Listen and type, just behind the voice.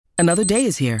Another day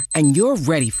is here, and you're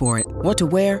ready for it. What to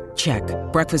wear? Check.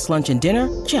 Breakfast, lunch, and dinner?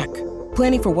 Check.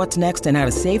 Planning for what's next and how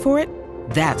to save for it?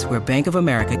 That's where Bank of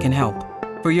America can help.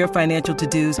 For your financial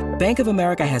to-dos, Bank of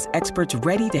America has experts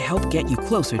ready to help get you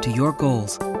closer to your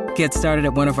goals. Get started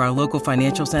at one of our local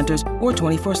financial centers or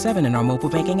 24/7 in our mobile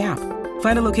banking app.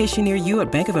 Find a location near you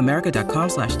at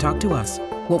bankofamerica.com/talktous.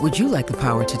 What would you like the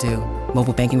power to do?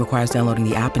 Mobile banking requires downloading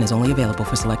the app and is only available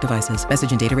for select devices.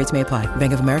 Message and data rates may apply.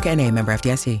 Bank of America N.A., member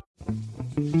FDIC.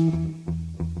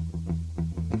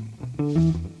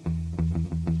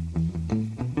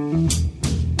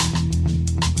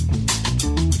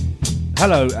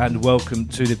 Hello and welcome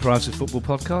to the Price of Football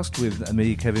podcast with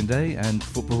me, Kevin Day, and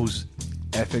football's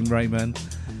effing Rayman,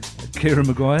 Kieran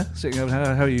Maguire, sitting over.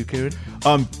 How are you, Kieran?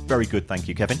 I'm very good, thank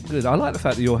you, Kevin. Good. I like the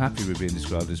fact that you're happy with being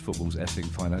described as football's effing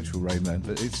financial Rayman,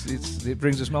 but it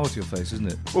brings a smile to your face,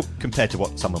 isn't it? Well, compared to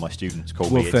what some of my students call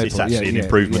me, it's point. actually an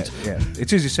improvement. Yeah.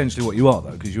 It is essentially what you are,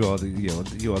 though, because you are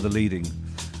the leading.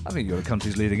 I think you're the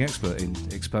country's leading expert in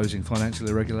exposing financial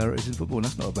irregularities in football, and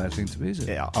that's not a bad thing to be, is it?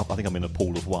 Yeah, I think I'm in a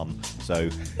pool of one, so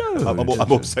no,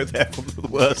 I'm also there for the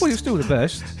worst. Well, you're still the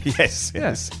best. Yes.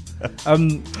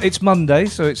 It's Monday,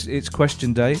 so it's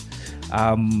question day.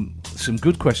 Some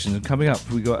good questions are coming up.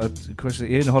 We got a question.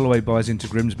 Ian Holloway buys into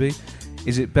Grimsby.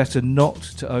 Is it better not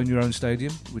to own your own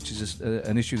stadium, which is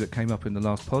an issue that came up in the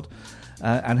last pod?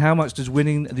 And how much does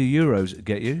winning the Euros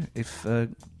get you if...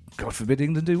 God forbid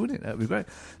England do win it. That would be great.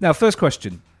 Now, first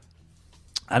question.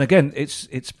 And again, it's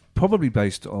probably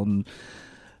based on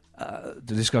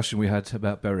the discussion we had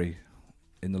about Bury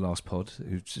in the last pod,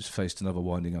 who just faced another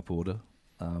winding up order.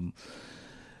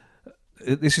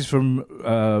 This is from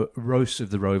Rose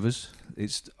of the Rovers.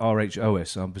 It's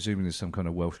RHOS. I'm presuming there's some kind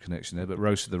of Welsh connection there, but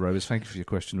Rose of the Rovers. Thank you for your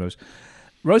question, Rose.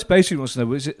 Rose basically wants to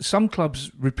know, is it some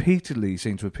clubs repeatedly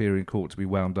seem to appear in court to be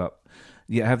wound up,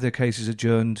 yet have their cases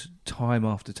adjourned time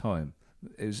after time?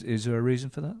 Is there a reason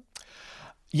for that?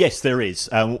 Yes, there is.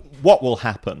 What will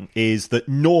happen is that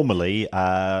normally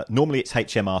it's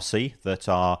HMRC that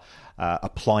are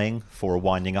applying for a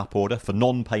winding up order for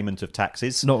non-payment of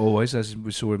taxes. Not always, as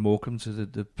we saw in Morecambe, to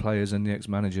the players and the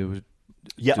ex-manager.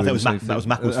 Yeah, that was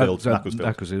Macclesfield.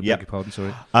 Macclesfield, yep. Beg your pardon,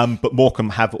 sorry. But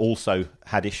Morecambe have also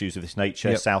had issues of this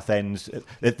nature. Yep. Southend.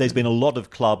 There's been a lot of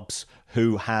clubs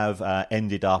who have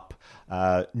ended up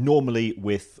normally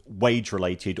with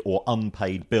wage-related or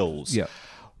unpaid bills. Yeah.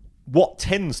 What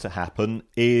tends to happen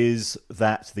is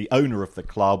that the owner of the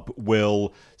club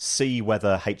will see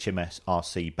whether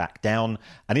HMRC back down,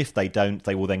 and if they don't,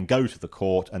 they will then go to the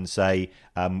court and say,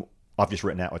 I've just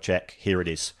written out a cheque, here it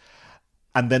is.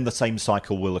 And then the same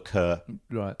cycle will occur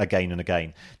again and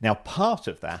again. Now, part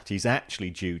of that is actually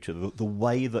due to the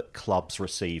way that clubs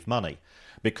receive money.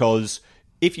 Because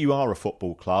if you are a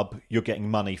football club, you're getting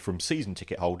money from season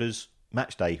ticket holders,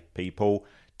 match day people,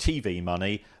 TV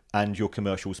money, and your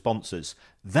commercial sponsors.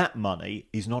 That money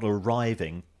is not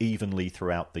arriving evenly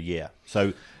throughout the year.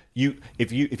 So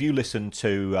if you listen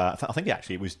to, I think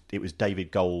actually it was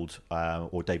David Gold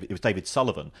it was David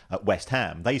Sullivan at West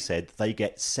Ham. They said they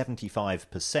get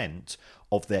 75%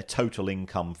 of their total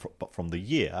income from the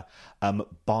year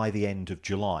by the end of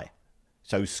July.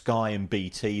 So Sky and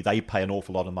BT, they pay an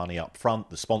awful lot of money up front.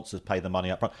 The sponsors pay the money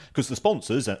up front because the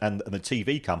sponsors and the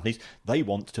TV companies, they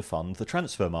want to fund the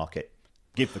transfer market.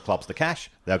 Give the clubs the cash,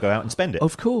 they'll go out and spend it.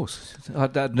 Of course.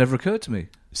 That never occurred to me.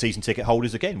 Season ticket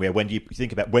holders again. When do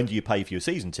you pay for your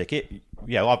season ticket?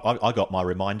 Yeah, I got my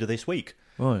reminder this week.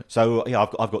 Right. So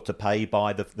I've got to pay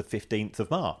by the 15th of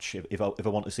March if I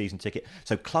want a season ticket.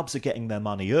 So clubs are getting their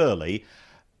money early,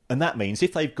 and that means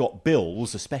if they've got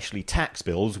bills, especially tax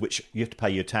bills, which you have to pay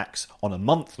your tax on a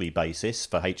monthly basis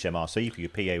for HMRC, for your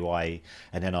PAYE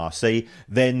and NRC,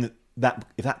 then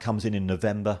if that comes in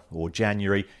November or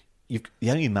January,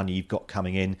 the only money you've got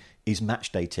coming in is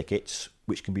match day tickets,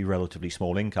 which can be relatively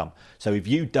small income. So if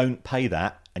you don't pay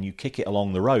that and you kick it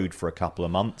along the road for a couple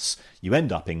of months, you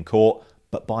end up in court,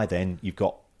 but by then you've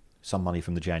got some money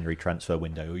from the January transfer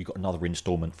window, or you've got another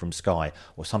instalment from Sky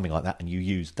or something like that, and you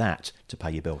use that to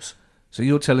pay your bills. So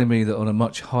you're telling me that on a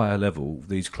much higher level,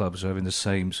 these clubs are having the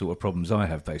same sort of problems I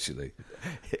have, basically?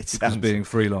 Because being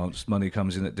freelance, money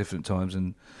comes in at different times.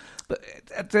 But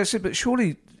that's it. But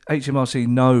surely HMRC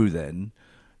know then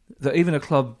that even a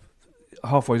club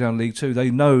halfway down League Two,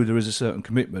 they know there is a certain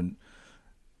commitment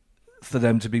for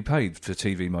them to be paid for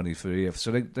TV money for EF.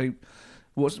 So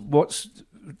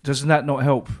doesn't that not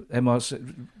help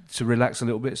MRC to relax a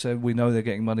little bit so we know they're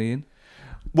getting money in?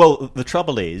 Well, the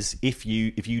trouble is, if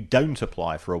you don't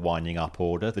apply for a winding up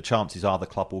order, the chances are the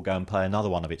club will go and pay another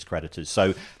one of its creditors.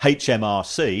 So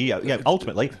HMRC,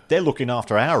 ultimately, they're looking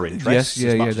after our interests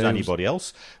as much as anybody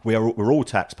else. We're all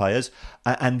taxpayers,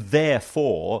 and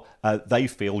therefore they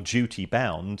feel duty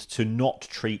bound to not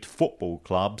treat football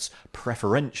clubs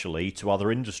preferentially to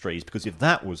other industries. Because if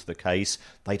that was the case,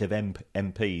 they'd have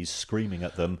MPs screaming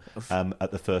at them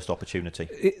at the first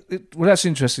opportunity. Well, that's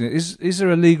interesting. Is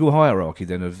there a legal hierarchy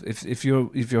then of if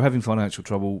you're having financial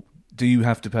trouble, do you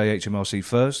have to pay HMRC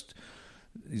first,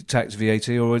 tax VAT,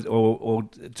 or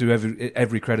do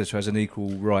every creditor has an equal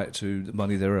right to the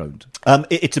money they're owed?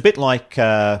 It's a bit like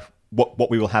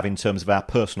what we will have in terms of our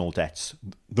personal debts.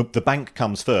 The bank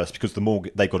comes first because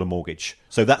they've got a mortgage.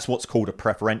 So that's what's called a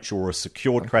preferential or a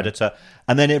secured creditor,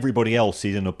 and then everybody else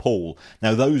is in a pool.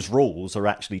 Now, those rules are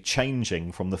actually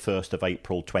changing from the 1st of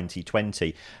April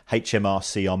 2020.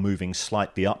 HMRC are moving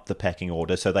slightly up the pecking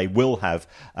order, so they will have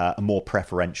a more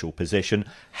preferential position.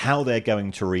 How they're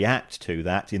going to react to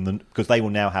that, because they will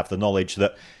now have the knowledge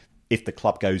that if the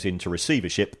club goes into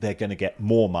receivership, they're going to get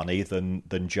more money than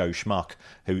Joe Schmuck,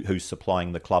 who's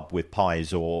supplying the club with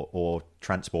pies or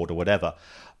transport or whatever.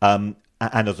 And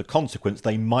as a consequence,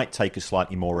 they might take a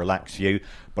slightly more relaxed view,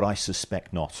 but I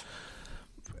suspect not.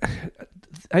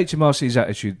 HMRC's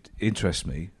attitude interests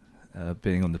me,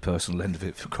 being on the personal end of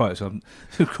it for quite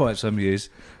some years.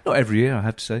 Not every year, I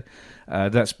have to say.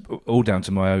 That's all down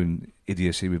to my own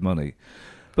idiocy with money.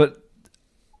 But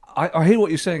I hear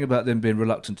what you're saying about them being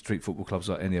reluctant to treat football clubs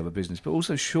like any other business, but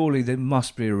also surely there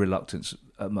must be a reluctance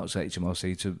amongst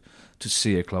HMRC to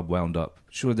see a club wound up.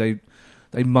 Surely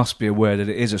they must be aware that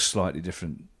it is a slightly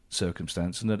different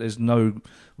circumstance and that there's no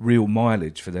real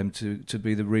mileage for them to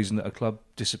be the reason that a club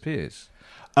disappears.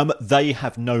 They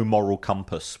have no moral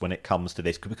compass when it comes to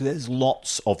this, because there's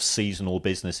lots of seasonal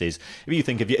businesses. If you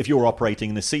think if you're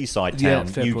operating in a seaside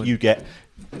town, you get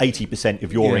 80%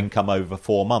 of your income over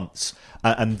 4 months.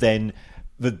 And then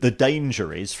the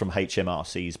danger is, from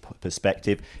HMRC's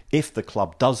perspective, if the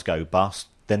club does go bust,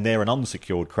 then they're an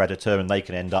unsecured creditor and they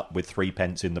can end up with 3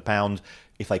 pence in the pound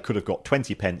if they could have got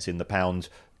 20 pence in the pound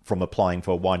from applying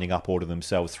for a winding up order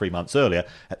themselves 3 months earlier.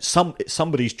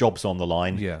 Somebody's job's on the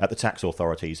line at the tax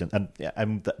authorities,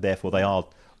 and therefore they are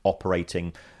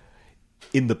operating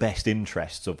in the best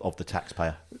interests of the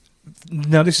taxpayer.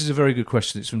 Now, this is a very good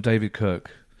question. It's from David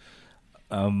Kirk.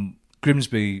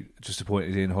 Grimsby just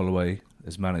appointed Ian Holloway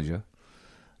as manager,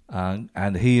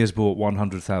 and he has bought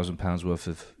 £100,000 worth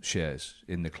of shares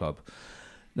in the club.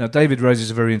 Now, David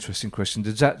raises a very interesting question.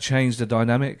 Does that change the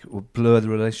dynamic or blur the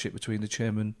relationship between the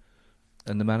chairman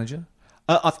and the manager?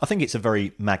 I think it's a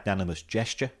very magnanimous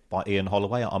gesture by Ian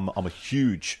Holloway. I'm a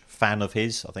huge fan of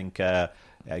his. I think,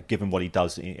 given what he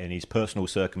does in his personal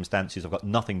circumstances, I've got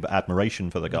nothing but admiration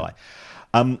for the guy.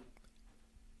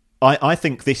 I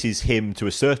think this is him, to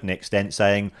a certain extent,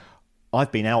 saying,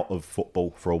 I've been out of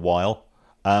football for a while.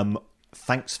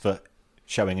 Thanks for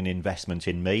showing an investment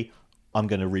in me. I'm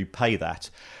going to repay that.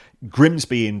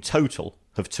 Grimsby in total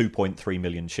have 2.3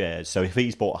 million shares. So if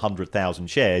he's bought 100,000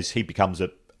 shares, he becomes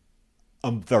a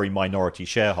very minority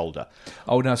shareholder.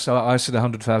 Oh, no, so I said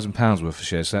 £100,000 worth of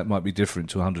shares, so that might be different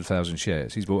to 100,000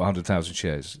 shares. He's bought 100,000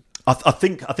 shares. I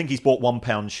think he's bought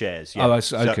 £1 shares. Yeah. Oh,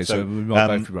 okay, so we might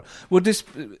both be right. Well,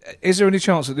 is there any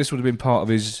chance that this would have been part of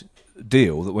his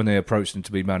deal, that when they approached him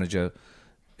to be manager,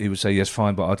 he would say, yes,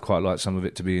 fine, but I'd quite like some of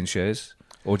it to be in shares?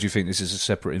 Or do you think this is a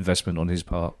separate investment on his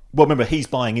part? Well, remember, he's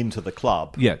buying into the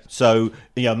club. Yeah. So,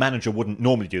 a manager wouldn't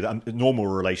normally do that. A normal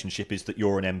relationship is that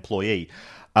you're an employee.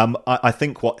 I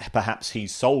think what perhaps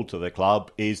he's sold to the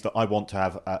club is that I want to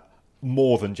have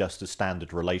more than just a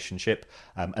standard relationship.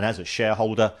 And as a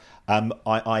shareholder,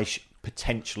 I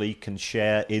potentially can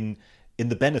share in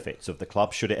the benefits of the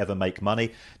club should it ever make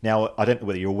money. Now, I don't know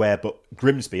whether you're aware, but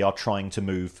Grimsby are trying to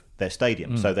move their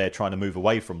stadium. So they're trying to move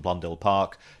away from Blundell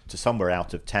Park to somewhere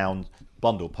out of town.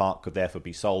 Blundell Park could therefore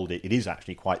be sold. It is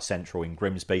actually quite central in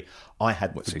Grimsby.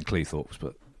 It's in Cleethorpes,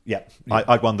 but... Yeah,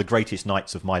 I won the greatest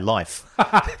nights of my life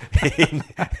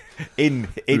in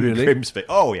really? Grimsby.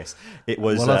 Oh, yes. It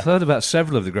was. Well, I've heard about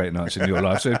several of the great nights in your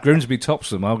life, so if Grimsby tops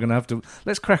them, I'm going to have to...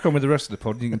 Let's crack on with the rest of the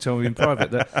pod, and you can tell me in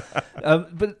private.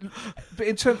 But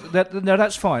in terms of that, no,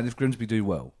 that's fine if Grimsby do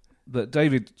well. But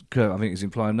David Kerr, I think, is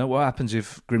implying, no, what happens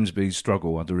if Grimsby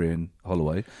struggle under Ian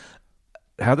Holloway?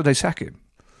 How do they sack him?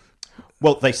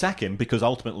 Well, they sack him because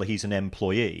ultimately he's an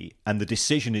employee and the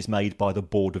decision is made by the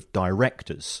board of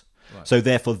directors. Right. So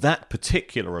therefore that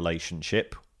particular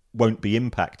relationship won't be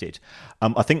impacted.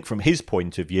 I think from his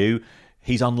point of view,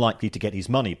 he's unlikely to get his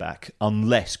money back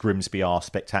unless Grimsby are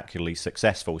spectacularly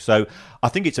successful. So I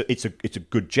think it's a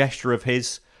good gesture of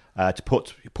his.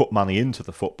 to put money into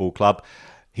the football club.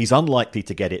 He's unlikely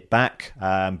to get it back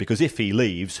because if he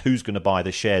leaves, who's going to buy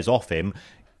the shares off him?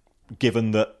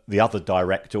 Given that the other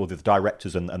director or the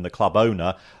directors and the club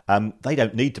owner, they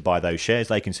don't need to buy those shares.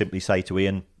 They can simply say to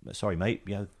Ian, sorry, mate,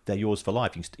 they're yours for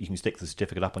life. You can stick the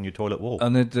certificate up on your toilet wall.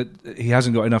 And he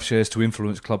hasn't got enough shares to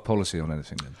influence club policy on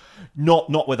anything then?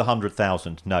 Not with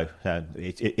 100,000, no.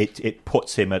 It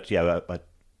puts him at a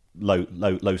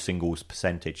low singles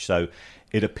percentage. So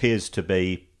it appears to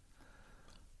be,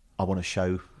 I want to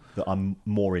show that I'm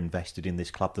more invested in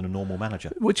this club than a normal manager.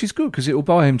 Which is good, because it will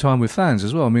buy him time with fans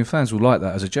as well. I mean, fans will like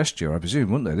that as a gesture, I presume,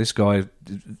 wouldn't they? This guy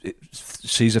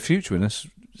sees a future in us,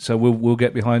 so we'll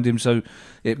get behind him. So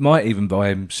it might even buy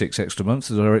him 6 extra months.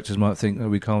 The directors might think,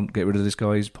 we can't get rid of this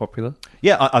guy, he's popular.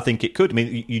 Yeah, I think it could. I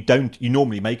mean, you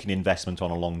normally make an investment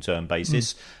on a long-term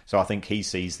basis, so I think he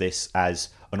sees this as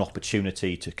an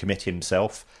opportunity to commit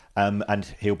himself,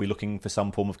 and he'll be looking for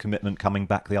some form of commitment coming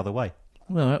back the other way.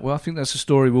 Well, I think that's a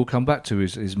story we'll come back to,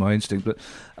 is my instinct. But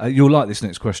you'll like this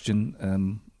next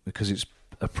question because it's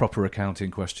a proper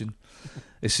accounting question.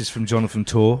 This is from Jonathan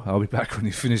Torr. I'll be back when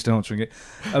you've finished answering it.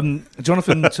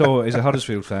 Jonathan Torr is a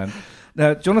Huddersfield fan.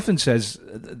 Now, Jonathan says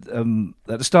at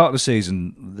the start of the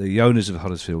season, the owners of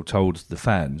Huddersfield told the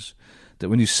fans that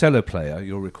when you sell a player,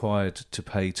 you're required to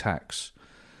pay tax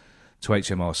to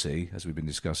HMRC, as we've been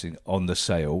discussing, on the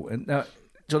sale. And now,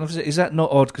 Jonathan, is that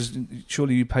not odd? Because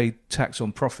surely you pay tax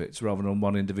on profits rather than on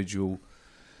one individual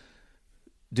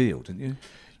deal, didn't you?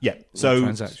 Yeah.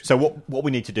 So what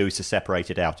we need to do is to separate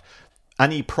it out.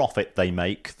 Any profit they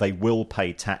make, they will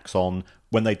pay tax on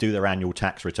when they do their annual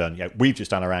tax return. We've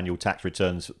just done our annual tax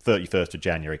returns 31st of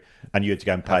January, and you had to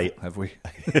go and pay. Have we?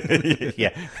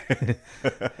 Yeah.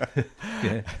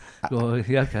 Yeah. Well,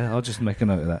 yeah. Okay. I'll just make a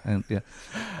note of that.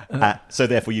 And so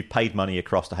therefore, you've paid money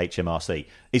across to HMRC.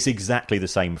 It's exactly the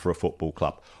same for a football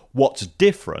club. What's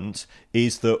different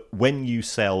is that when you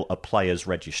sell a player's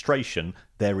registration,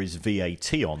 there is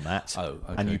VAT on that,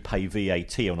 and you pay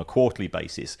VAT on a quarterly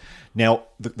basis. Now,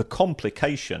 the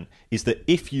complication is that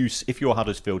if you're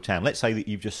Huddersfield Town, let's say that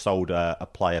you've just sold a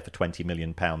player for £20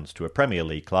 million to a Premier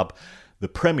League club. The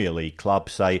Premier League club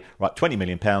say, right, £20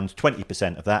 million,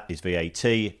 20% of that is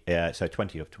VAT, so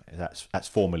 20 of that's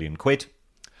 £4 million.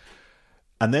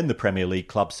 And then the Premier League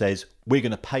club says, we're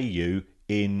going to pay you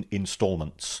in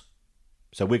instalments.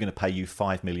 So we're going to pay you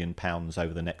 £5 million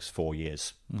over the next 4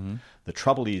 years. Mm-hmm. The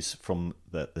trouble is, from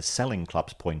the selling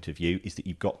club's point of view, is that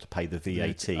you've got to pay the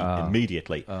VAT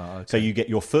immediately. Okay. So you get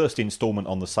your first instalment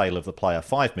on the sale of the player,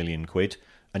 £5 million,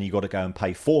 and you've got to go and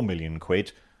pay £4 million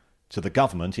to the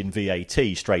government in VAT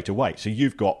straight away. So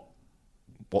you've got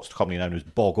what's commonly known as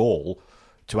bog all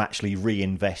to actually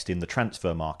reinvest in the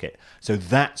transfer market. So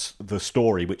that's the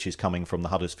story which is coming from the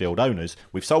Huddersfield owners.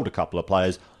 We've sold a couple of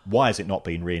players. Why has it not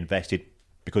been reinvested?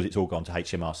 Because it's all gone to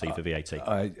HMRC for VAT.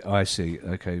 I see.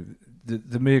 Okay.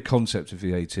 The mere concept of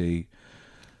VAT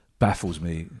baffles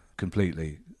me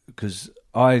completely, because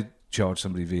I charge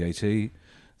somebody VAT,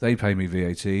 they pay me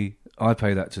VAT, I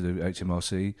pay that to the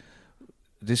HMRC.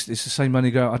 It's the same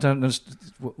money go. I don't understand.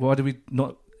 Why do we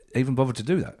not even bother to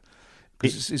do that?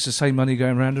 Because it's the same money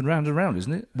going round and round and round,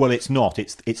 isn't it? Well, it's not.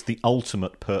 It's the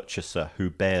ultimate purchaser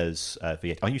who bears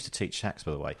VAT. I used to teach tax,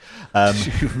 by the way.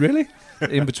 Really?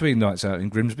 In between nights out in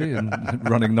Grimsby and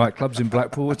running nightclubs in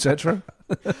Blackpool, etc.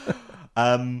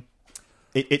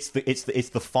 It's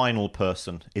the final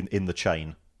person in the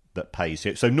chain that pays.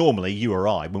 So normally you or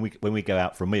I, when we go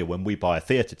out for a meal, when we buy a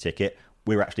theatre ticket,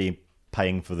 we're actually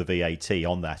paying for the VAT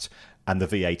on that, and the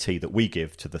VAT that we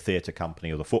give to the theatre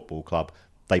company or the football club,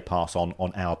 they pass on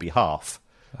our behalf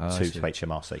to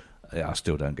HMRC. Yeah, I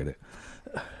still don't get it.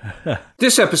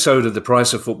 This episode of The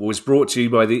Price of Football is brought to you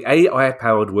by the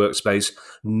AI-powered workspace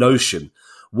Notion.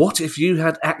 What if you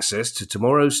had access to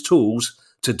tomorrow's tools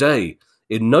today?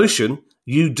 In Notion,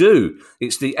 you do.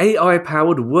 It's the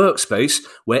AI-powered workspace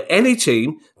where any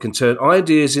team can turn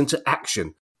ideas into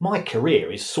action. My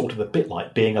career is sort of a bit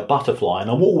like being a butterfly,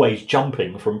 and I'm always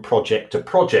jumping from project to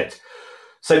project.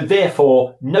 So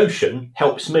therefore, Notion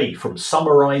helps me from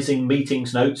summarising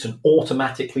meetings notes and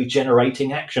automatically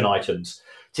generating action items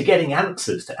to getting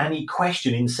answers to any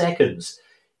question in seconds.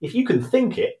 If you can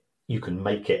think it, you can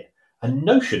make it. And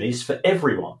Notion is for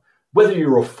everyone, whether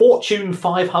you're a Fortune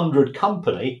 500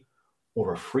 company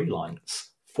or a freelance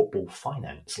football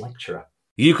finance lecturer.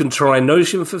 You can try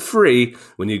Notion for free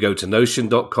when you go to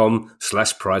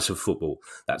notion.com/priceoffootball.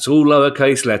 That's all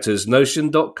lowercase letters,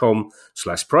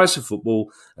 notion.com/priceoffootball,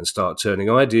 and start turning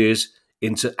ideas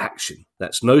into action.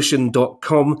 That's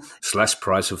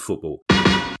notion.com/priceoffootball.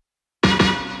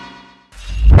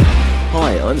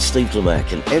 Hi, I'm Steve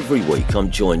Lemack, and every week I'm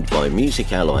joined by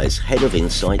Music Ally's Head of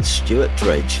Insight, Stuart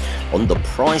Dredge, on The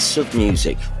Price of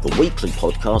Music, the weekly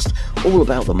podcast all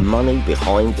about the money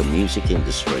behind the music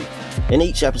industry. In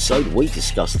each episode, we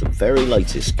discuss the very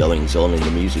latest goings-on in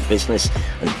the music business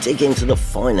and dig into the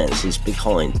finances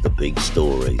behind the big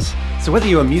stories. So whether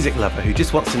you're a music lover who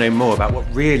just wants to know more about what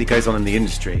really goes on in the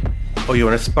industry, or you're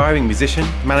an aspiring musician,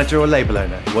 manager or label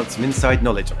owner who wants some inside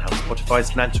knowledge on how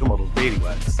Spotify's financial model really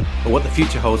works, or what the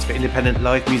future holds for independent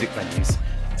live music venues,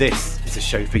 this is a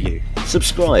show for you.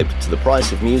 Subscribe to The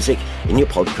Price of Music in your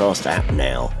podcast app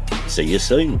now. See you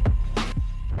soon.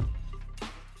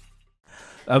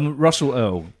 Russell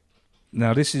Earl.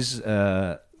 Now, this is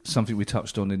something we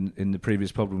touched on in the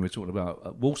previous pod when we were talking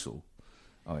about Walsall.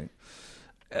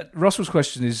 Russell's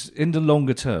question is, in the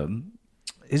longer term,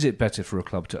 is it better for a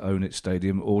club to own its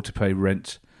stadium or to pay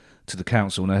rent to the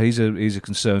council? Now, he's a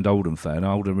concerned Oldham fan.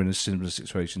 Oldham are in a similar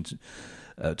situation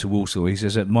to Walsall. He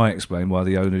says that might explain why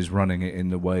the owner is running it in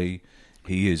the way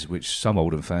he is, which some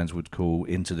Oldham fans would call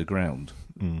into the ground,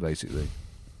 basically.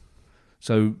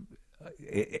 So,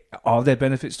 are there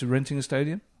benefits to renting a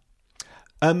stadium?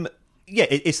 Yeah,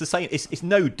 it's the same. It's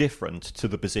no different to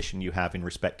the position you have in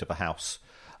respect of a house.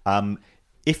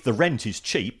 If the rent is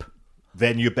cheap,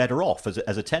 then you're better off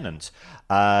as a tenant.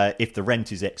 If the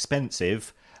rent is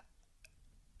expensive,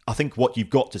 I think what you've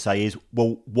got to say is,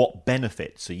 well, what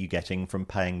benefits are you getting from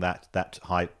paying that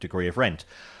high degree of rent?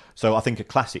 So I think a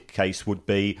classic case would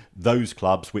be those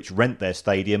clubs which rent their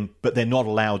stadium, but they're not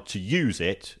allowed to use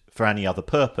it for any other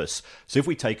purpose. So if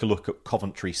we take a look at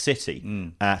Coventry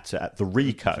City at the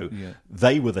Rico,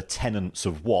 they were the tenants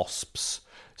of Wasps.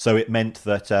 So it meant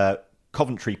that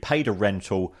Coventry paid a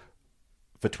rental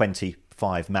for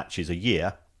 25 matches a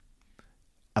year,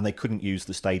 and they couldn't use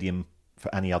the stadium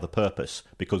for any other purpose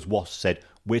because Wasps said,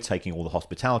 we're taking all the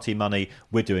hospitality money,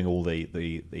 we're doing all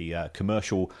the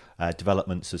commercial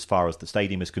developments as far as the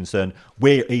stadium is concerned,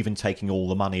 we're even taking all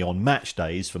the money on match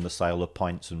days from the sale of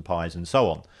pints and pies and so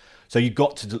on. So you've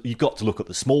got to look at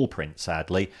the small print,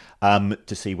 sadly,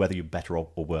 to see whether you're better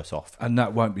or worse off. And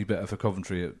that won't be better for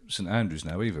Coventry at St Andrews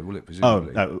now either, will it?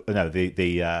 Presumably? Oh no,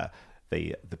 the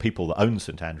people that own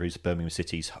St Andrews, Birmingham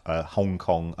City's Hong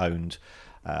Kong-owned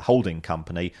holding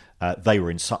company, they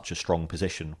were in such a strong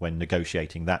position when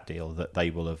negotiating that deal that they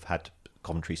will have had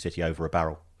Coventry City over a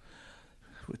barrel.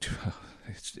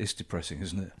 It's depressing,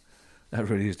 isn't it? That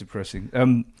really is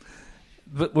depressing.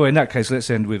 But in that case, let's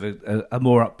end with a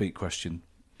more upbeat question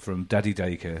from Daddy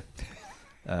Daycare.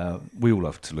 We all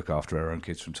have to look after our own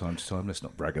kids from time to time. Let's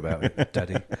not brag about it,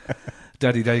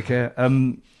 Daddy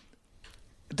Daycare.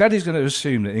 Daddy's going to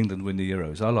assume that England win the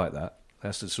Euros. I like that.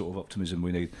 That's the sort of optimism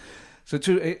we need. So,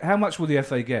 how much will the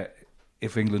FA get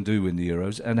if England do win the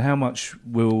Euros, and how much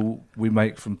will we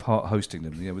make from part hosting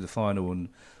them? With the final and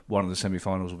one of the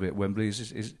semi-finals will be at Wembley.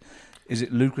 Is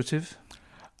it lucrative?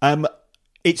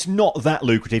 It's not that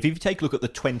lucrative. If you take a look at the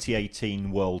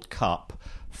 2018 World Cup,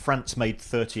 France made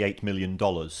 $38 million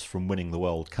from winning the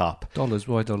World Cup. Dollars?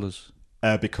 Why dollars?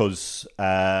 Because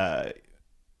FIFA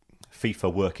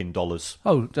work in dollars.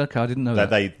 Oh, okay, I didn't know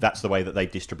that. That's the way that they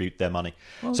distribute their money.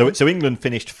 Oh, so England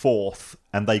finished fourth,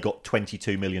 and they got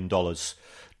 $22 million.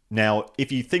 Now,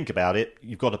 if you think about it,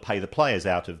 you've got to pay the players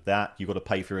out of that. You've got to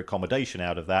pay for accommodation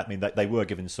out of that. I mean, they were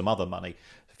given some other money,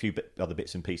 a few other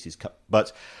bits and pieces,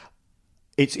 but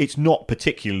it's not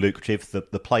particularly lucrative.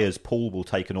 The players' pool will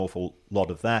take an awful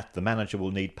lot of that. The manager will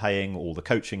need paying, all the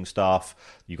coaching staff.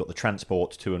 You've got the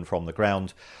transport to and from the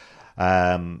ground.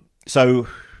 So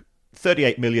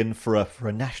 38 million for a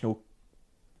national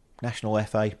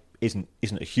FA isn't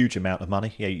a huge amount of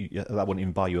money. Yeah, that wouldn't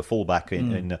even buy you a fullback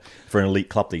for an elite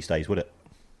club these days, would it?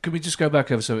 Can we just go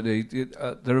back ever so? There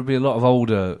will be a lot of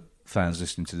older fans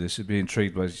listening to this who'd be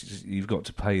intrigued by you've got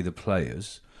to pay the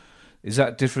players. Is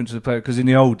that different to the player? Because in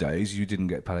the old days, you didn't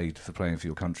get paid for playing for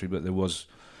your country, but there was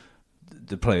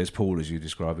the players' pool, as you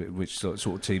describe it, which sort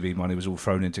of TV money was all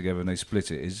thrown in together and they split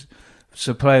it.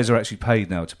 So players are actually paid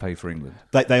now to play for England?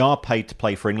 They are paid to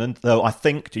play for England, though I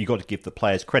think you've got to give the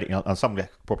players credit, and somebody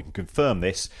probably can confirm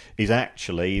this, is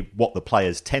actually what the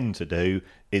players tend to do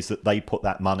is that they put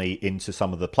that money into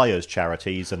some of the players'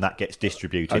 charities and that gets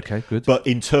distributed. Okay, good. But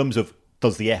in terms of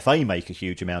does the FA make a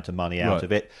huge amount of money out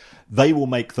of it, they will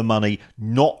make the money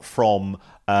not from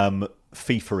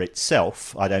FIFA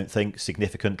itself, I don't think,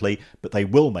 significantly, but they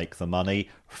will make the money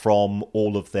from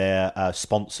all of their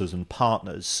sponsors and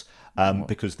partners.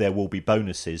 because there will be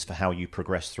bonuses for how you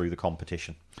progress through the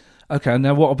competition. Okay,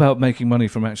 now what about making money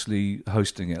from actually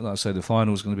hosting it? Like I say, the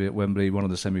final is going to be at Wembley. One of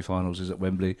the semi-finals is at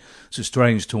Wembley. it's a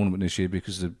strange tournament this year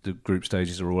because the group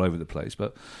stages are all over the place.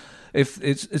 But if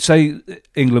it's say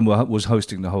England was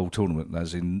hosting the whole tournament,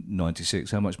 as in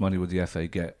 '96, how much money would the FA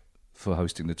get for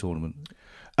hosting the tournament?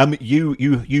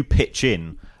 You pitch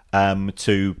in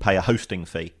to pay a hosting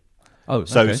fee. Oh,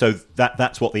 okay. So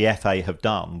that's what the FA have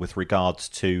done with regards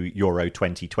to Euro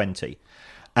 2020.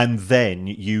 And then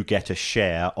you get a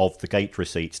share of the gate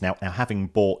receipts. Now having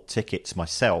bought tickets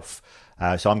myself,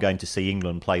 so I'm going to see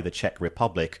England play the Czech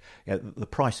Republic. The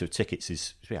price of tickets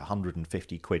is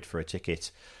 150 quid for a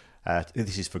ticket.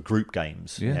 This is for group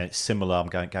games. Yeah. It's similar. I'm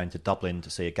going to Dublin to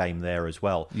see a game there as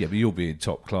well. Yeah, but you'll be in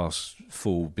top class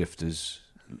full bifters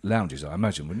lounges, I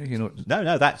imagine, wouldn't you?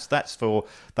 No, that's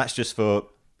just for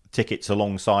tickets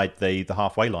alongside the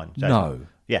halfway line. No.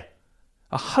 Yeah.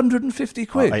 150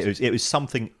 quid? It was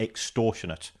something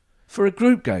extortionate. For a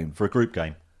group game? For a group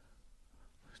game.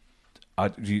 I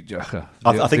think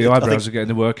the eyebrows are getting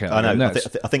the work out. I know.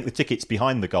 I think the tickets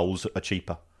behind the goals are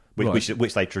cheaper,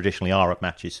 which they traditionally are at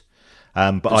matches.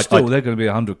 But still, they're going to be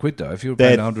 100 quid though. If you're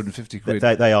paying 150 quid,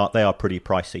 they are pretty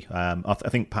pricey. I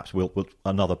think perhaps we'll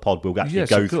another pod will actually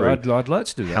go through. I'd like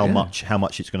to do that. How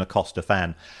much it's going to cost a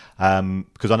fan?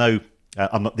 Because I know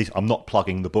I'm not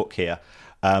plugging the book here.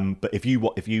 But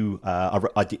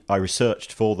I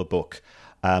researched for the book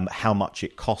how much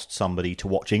it cost somebody to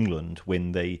watch England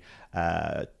win the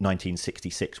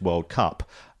 1966 World Cup,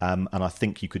 and I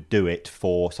think you could do it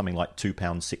for something like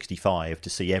 £2.65 to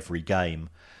see every game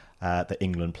that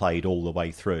England played all the way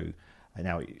through. And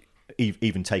now,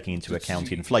 even taking into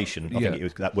account inflation, I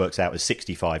think that works out as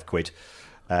 65 quid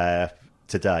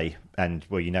today. And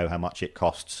well, you know how much it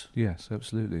costs. Yes,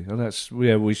 absolutely. And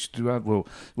we should do that.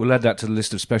 We'll add that to the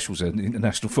list of specials in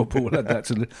international football. We'll add that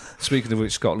to speaking of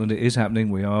which, Scotland, it is happening.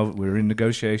 We're in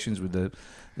negotiations with the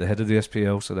head of the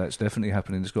SPL, so that's definitely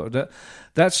happening in Scotland.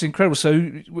 That's incredible.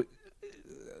 So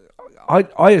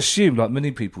I assume, like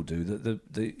many people do,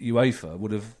 that the UEFA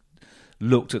would have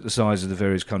looked at the size of the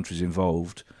various countries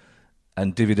involved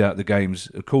and divvied out the games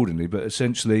accordingly. But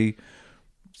essentially,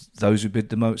 those who bid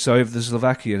the most. So if the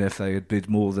Slovakian FA had bid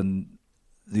more than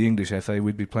the English FA,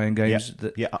 we'd be playing games.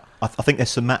 I think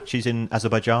there's some matches in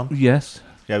Azerbaijan. Yes,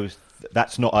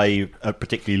 that's not a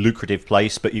particularly lucrative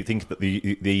place, but you think that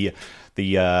the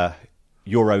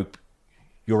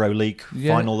EuroLeague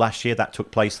final last year that took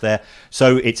place there.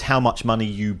 So it's how much money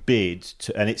you bid,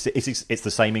 and it's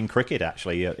the same in cricket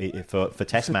actually for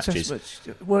Test matches.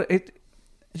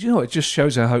 It just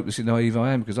shows how hopeless and naive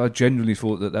I am, because I genuinely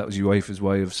thought that was UEFA's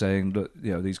way of saying that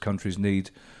these countries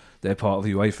they're part of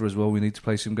UEFA as well. We need to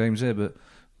play some games there, but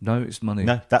no, it's money.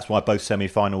 No, that's why both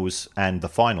semi-finals and the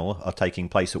final are taking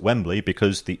place at Wembley,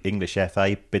 because the English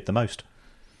FA bid the most.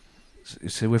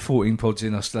 So we're 14 pods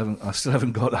in. I still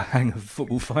haven't got a hang of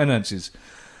football finances.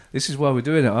 This is why we're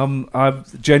doing it. I'm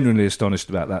genuinely astonished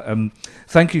about that.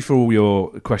 Thank you for all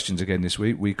your questions again this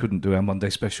week. We couldn't do our Monday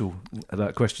special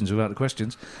about questions without the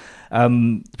questions.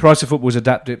 Price of Football is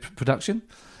adapted production.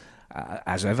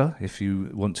 As ever, if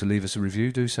you want to leave us a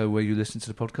review, do so where you listen to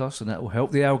the podcast, and that will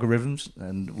help the algorithms.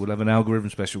 And we'll have an algorithm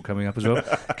special coming up as well.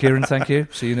 Kieran, thank you.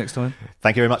 See you next time.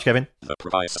 Thank you very much, Kevin. The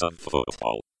Price of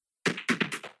Football.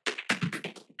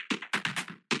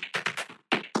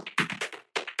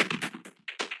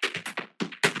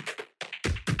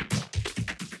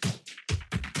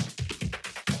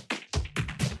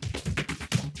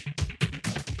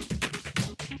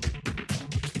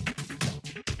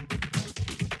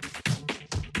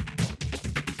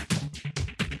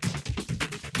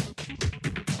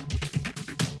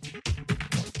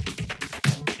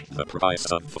 The Price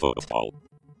of Football.